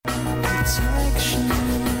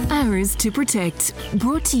Hours to Protect,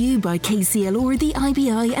 brought to you by KCLR, the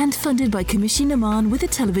IBI, and funded by Commission Naman with a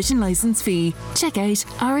television licence fee. Check out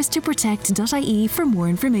hourstoprotect.ie for more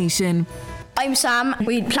information. I'm Sam.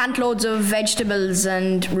 We plant loads of vegetables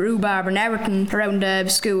and rhubarb and everything around the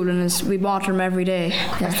school, and we water them every day.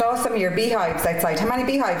 Yeah. I saw some of your beehives outside. How many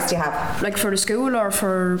beehives do you have? Like for the school or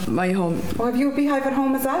for my home? Oh, have you a beehive at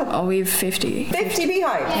home as well? Oh, we have 50. 50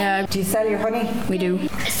 beehives? Yeah. Do you sell your honey? We do.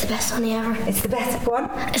 It's the best honey ever. It's the best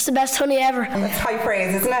one? It's the best honey ever. That's high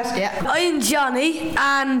praise, isn't it? Yeah. I'm Johnny,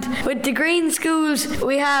 and with the green schools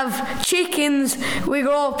we have chickens, we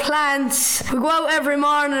grow plants, we go out every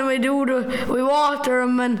morning, we water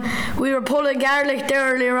them, and we were pulling garlic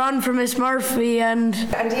there earlier on for Miss Murphy. And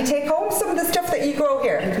do you take home some of the stuff that you grow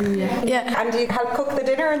here? Yeah. And do you help cook the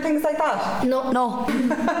dinner and things like that? No.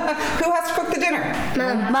 Who has to cook the dinner?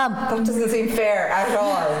 Mum. That doesn't seem fair at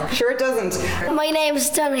all. Sure it doesn't. My name's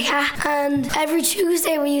Dunleckney, and every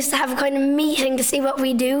Tuesday we used to have a kind of meeting to see what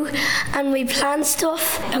we do, and we plan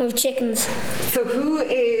stuff, and we have chickens. So who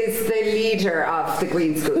is the leader of the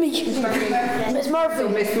Green School? Me. Miss Murphy. So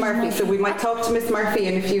Miss Murphy. So we might talk to Miss Murphy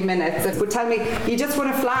in a few minutes. But tell me, you just won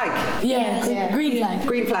a flag? Yeah. Green flag.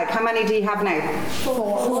 Green flag. How many do you have now?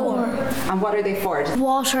 4. And what are they for?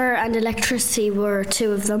 Water and electricity were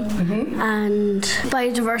 2 of them, and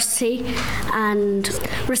biodiversity and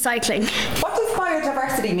recycling. What does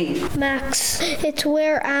biodiversity mean? Max, it's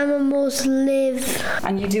where animals live.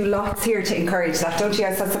 And you do lots here to encourage that, don't you?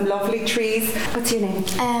 I saw some lovely trees. What's your name?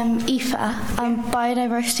 Aoife.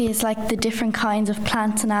 Biodiversity is like the different kinds of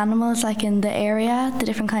plants and animals like in the area, the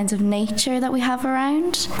different kinds of nature that we have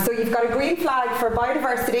around. So you've got a green flag for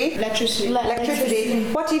biodiversity.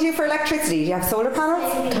 Electricity. What do you do for electricity? Do you have solar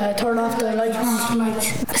panels? Turn off the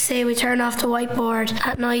lights. Say we turn off the whiteboard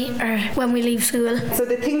at night or when we leave school. So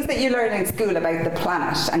the things that you learn in school about the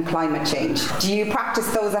planet and climate change, do you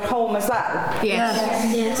practice those at home as well?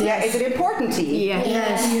 Yes. Yeah, is it important to you?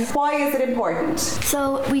 Yes. Why is it important?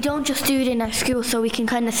 So we don't just do it in our school, so we can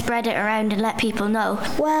kind of spread it around and let people know.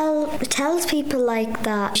 Well, it tells people like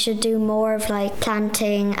that should do more of like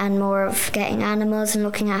planting and more of getting animals and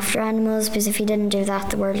looking after animals, because if you didn't do that,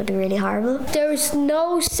 the world would be really horrible. There's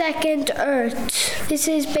no second Earth. This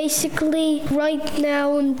is basically right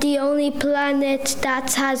now the only planet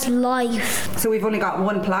that has life. So we've only got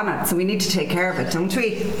one planet, so we need to take care of it, don't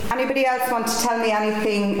we? Anybody else want to tell me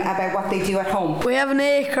anything about what they do at home? We have an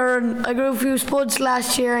acre, and I grew a few spuds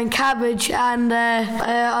last year and cabbage, and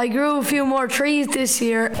I grew a few more trees this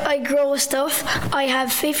year. I grow stuff. I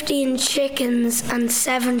have 15 chickens and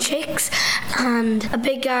 7 chicks and a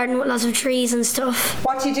big garden with lots of trees and stuff.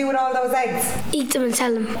 What do you do with all those eggs? Eat them and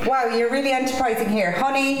sell them. Wow, you're really enterprising here.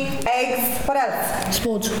 Honey, eggs, what else?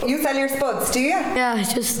 Spuds. You sell your spuds, do you? Yeah,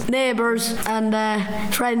 just neighbours and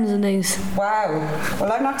friends and things. Wow.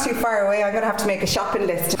 Well, I'm not too far away. I'm going to have to make a shopping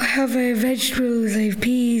list. I have vegetables, I have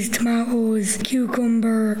peas, tomatoes,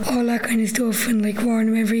 cucumber, all that kind of stuff, and like warn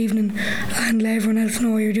them every evening and let everyone else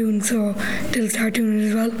know what you're doing so they'll start doing it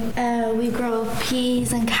as well. We grow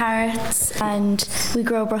peas and carrots, and we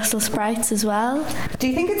grow Brussels sprouts as well. Do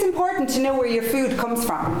you think it's important to know where your food comes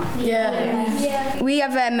from? Yeah. We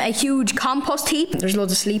have a huge compost heap. There's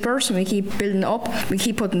loads of sleepers, and we keep building it up. We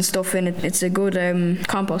keep putting stuff in it. It's a good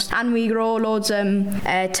compost. And we grow loads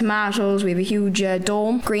of tomatoes. We have a huge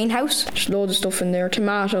dome greenhouse. There's loads of stuff in there.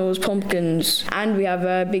 Tomatoes, pumpkins, and we have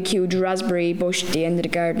a big huge raspberry bush at the end of the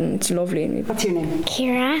garden. It's lovely. What's your name?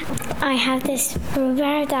 Kira. I have this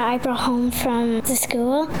rhubarb that I brought home from the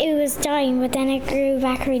school. It was dying, but then it grew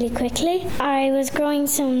back really quickly. I was growing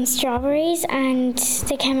some strawberries and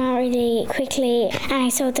they came out really quickly, and I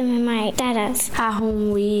sowed them in my dad's. At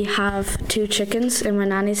home we have 2 chickens in my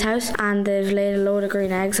nanny's house, and they've laid a load of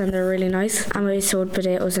green eggs and they're really nice, and we sowed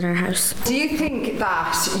potatoes in our house. Do you think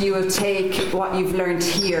that you will take what you've learned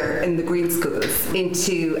here in the green schools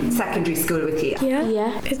into secondary school with you?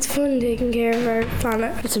 Yeah. It's fun taking care of our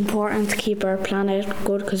planet. It's important to keep our planet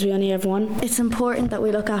good because we only have one. It's important that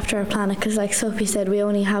we look after our planet because, like Sophie said, we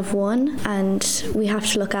only have one, and we have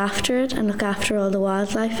to look after it and look after all the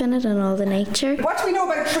wildlife in it and all the nature. What do we know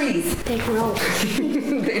about trees? They grow.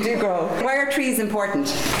 They do grow. Why are trees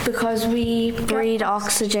important? Because we breathe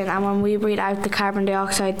oxygen, and when we breathe out the carbon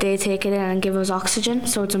dioxide, they take it in and give us oxygen.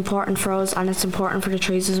 So it's important for us, and it's important for the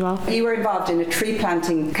trees as well. You were involved in a tree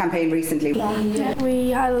planting campaign recently. Yeah.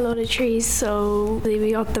 We had a lot of trees, so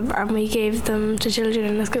we got them and we gave them to children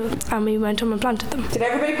in the school, and we went home and planted them. Did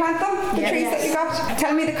everybody plant them? The trees that you got?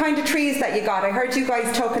 Tell me the kind of trees that you got. I heard you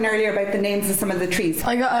guys talking earlier about the names of some of the trees.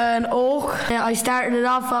 I got an oak. I started it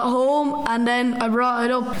off at home, and then I brought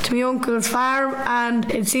brought it up to my uncle's farm and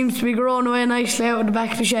it seems to be growing away nicely out of the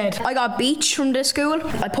back of the shed. I got beech from the school.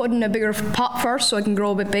 I put in a bigger pot first so I can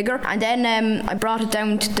grow a bit bigger, and then I brought it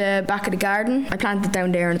down to the back of the garden. I planted it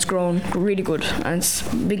down there and it's grown really good, and it's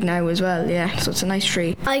big now as well. Yeah, so it's a nice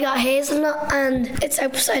tree. I got hazelnut and it's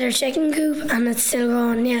outside our chicken coop and it's still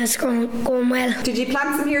growing. Yeah, it's going well. Did you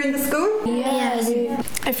plant some here in the school? Yes.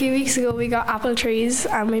 A few weeks ago we got apple trees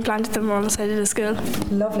and we planted them on the side of the school.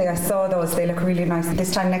 Lovely, I saw those. They look really nice.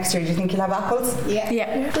 This time next year, do you think you'll have apples?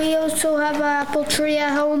 Yeah. We also have an apple tree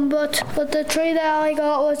at home, but the tree that I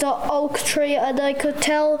got was an oak tree, and I could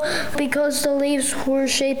tell because the leaves were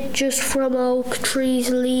shaped just from oak trees'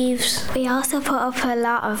 leaves. We also put up a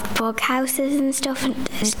lot of bug houses and stuff and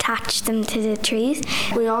attached them to the trees.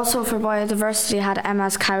 We also, for biodiversity, had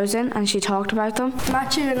Emma's cows in and she talked about them.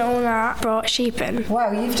 Matthew and Ona brought sheep in.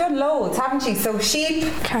 Wow, you've done loads, haven't you? So sheep,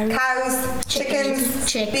 cows,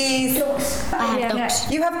 chickens, bees. Ducks. I have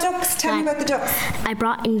ducks. You have ducks? Tell me about the ducks. I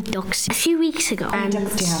brought in ducks a few weeks ago. How many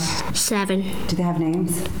ducks do you have? 7. Do they have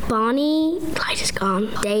names? Bonnie, Clyde is gone.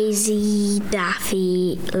 Daisy,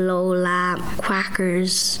 Daffy, Lola,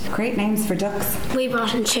 Quackers. Great names for ducks. We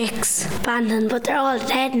brought in chicks, abandoned, but they're all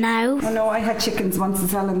dead now. Oh no, I had chickens once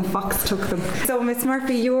as well and the fox took them. So Miss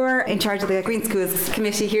Murphy, you're in charge of the Green Schools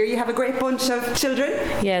Committee here. You have a great bunch of children.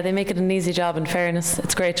 Yeah, they make it an easy job, in fairness.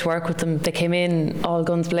 It's great to work with them. They came in all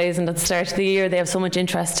guns blazing at the start of the year. They have so much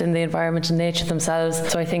interest in the environment and nature themselves.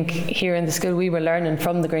 So I think here in the school we were learning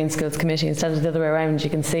from the Green Schools Committee instead of the other way around. You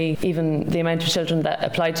can see even the amount of children that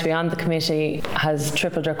applied to be on the committee has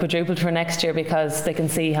tripled or quadrupled for next year because they can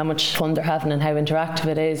see how much fun they're having and how interactive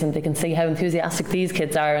it is, and they can see how enthusiastic these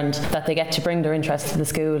kids are and that they get to bring their interest to the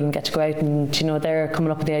school and get to go out and, you know, they're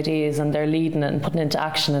coming up with the ideas and they're leading it and putting it into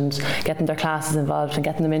action and getting their classes involved and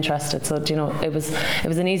getting them interested. So, you know, it was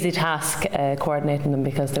an easy task coordinating them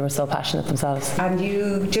because they were so passionate themselves. And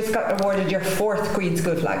you just got awarded your 4th Green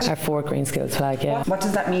School flag. Our 4th Green Schools flag, yeah. What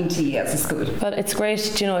does that mean to you as a school? Well, it's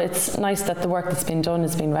great. You know, it's nice that the work that's been done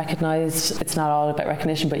is being recognised. It's not all about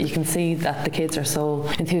recognition, but you can see that the kids are so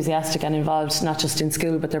enthusiastic and involved, not just in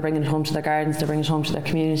school, but they're bringing it home to their gardens, they're bringing it home to their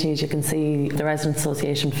communities. You can see the Resident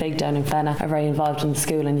Association, FIG down in Fenna, are very involved in the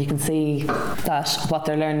school, and you can see that what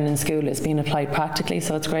they're learning in school is being applied practically.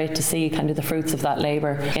 So it's great to see kind of the fruits of that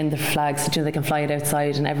labour in the flags. You know, they can fly it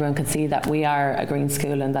outside and everyone can see that we are a green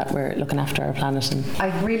school and that we're looking after our planet. And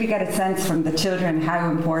I really get a sense from the children how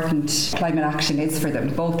important climate action is for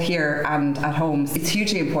them, both here and at home. It's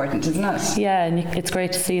hugely important, isn't it? Yeah, and it's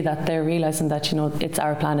great to see that they're realising that, you know, it's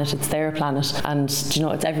our planet, it's their planet, and, you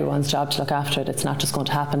know, it's everyone's job to look after it. It's not just going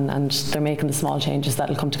to happen, and they're making the small changes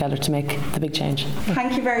that'll come together to make the big change.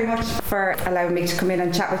 Thank you very much for allowing me to come in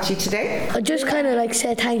and chat with you today. I just kind of like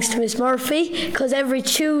say thanks to Miss Murphy because every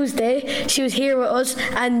Tuesday she was here with us,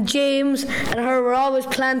 and James and her were always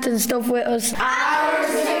planting stuff with us.